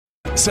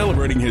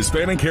Celebrating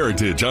Hispanic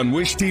heritage on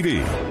Wish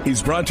TV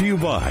is brought to you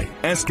by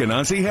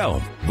Eskenazi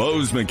Health,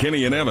 Bose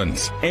McKinney and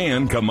Evans,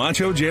 and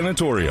Camacho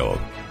Janitorial.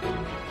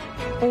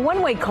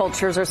 One way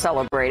cultures are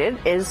celebrated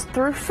is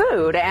through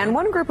food, and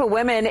one group of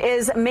women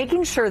is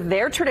making sure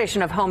their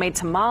tradition of homemade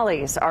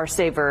tamales are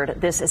savored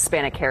this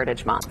Hispanic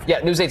Heritage Month. Yeah,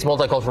 News 8's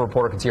multicultural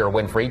reporter Katira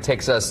Winfrey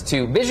takes us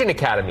to Vision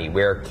Academy,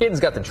 where kids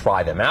got to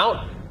try them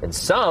out, and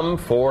some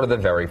for the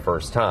very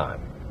first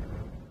time.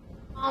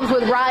 Moms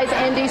with Rise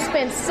Indy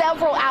spent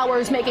several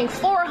hours making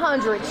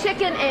 400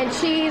 chicken and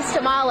cheese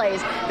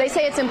tamales. They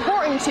say it's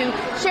important to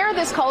share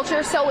this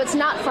culture so it's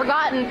not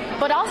forgotten,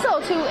 but also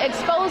to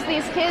expose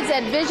these kids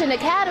at Vision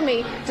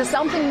Academy to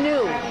something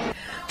new.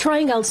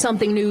 Trying out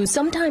something new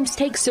sometimes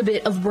takes a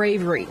bit of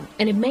bravery,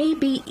 and it may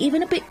be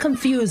even a bit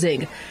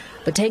confusing.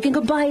 But taking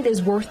a bite is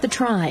worth the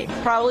try.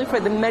 Probably for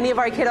many of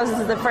our kiddos,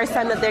 this is the first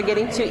time that they're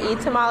getting to eat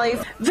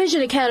tamales.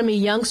 Vision Academy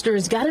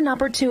youngsters got an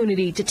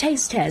opportunity to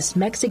taste test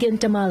Mexican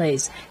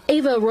tamales.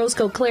 Ava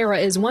Roscoe Clara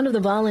is one of the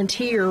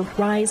volunteer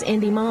Rise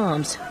Indy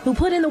moms who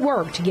put in the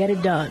work to get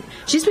it done.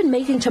 She's been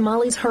making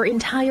tamales her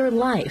entire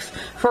life,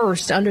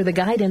 first under the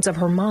guidance of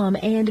her mom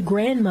and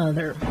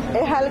grandmother.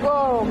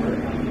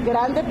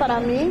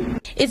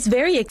 It's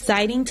very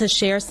exciting to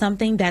share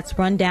something that's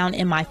run down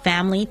in my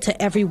family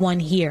to everyone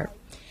here,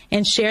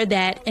 and share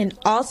that and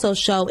also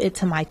show it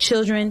to my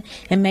children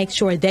and make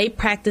sure they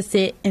practice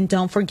it and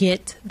don't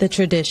forget the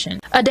tradition.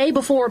 A day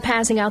before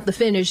passing out the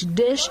finished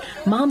dish,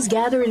 moms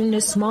gathered in a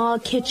small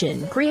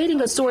kitchen,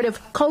 creating a sort of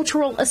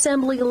cultural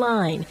assembly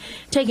line,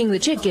 taking the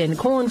chicken,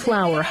 corn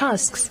flour,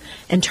 husks,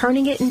 and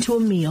turning it into a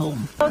meal.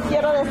 I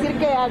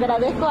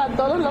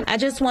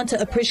just want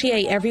to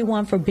appreciate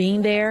everyone for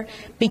being there,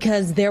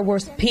 because there were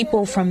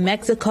people from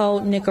Mexico,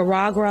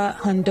 Nicaragua,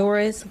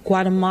 Honduras,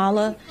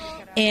 Guatemala,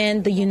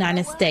 and the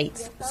United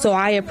States. So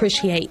I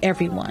appreciate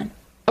everyone.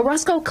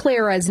 Orozco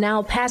Clara is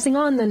now passing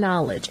on the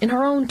knowledge in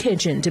her own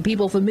kitchen to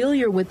people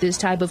familiar with this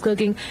type of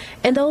cooking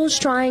and those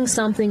trying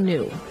something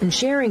new, and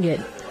sharing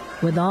it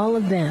with all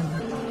of them.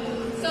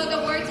 So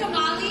the word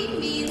tamale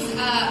means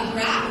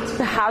wrapped.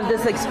 To have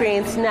this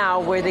experience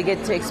now where they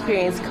get to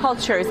experience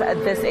cultures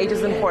at this age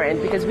is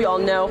important, because we all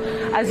know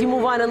as you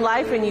move on in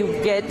life and you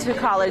get to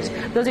college,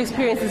 those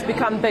experiences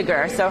become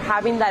bigger. So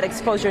having that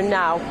exposure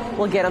now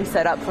will get them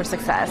set up for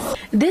success.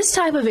 This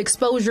type of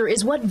exposure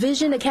is what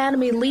Vision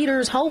Academy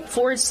leaders hope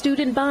for its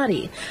student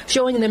body,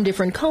 showing them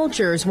different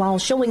cultures while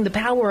showing the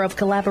power of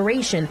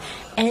collaboration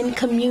and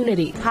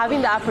community.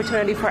 Having the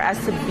opportunity for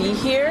us to be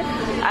here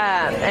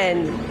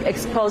and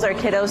expose our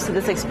kiddos to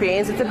this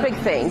experience, it's a big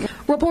thing.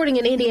 Reporting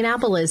in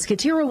Indianapolis,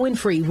 Katira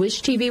Winfrey,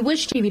 Wish TV,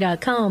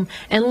 WishTV.com,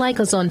 and like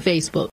us on Facebook.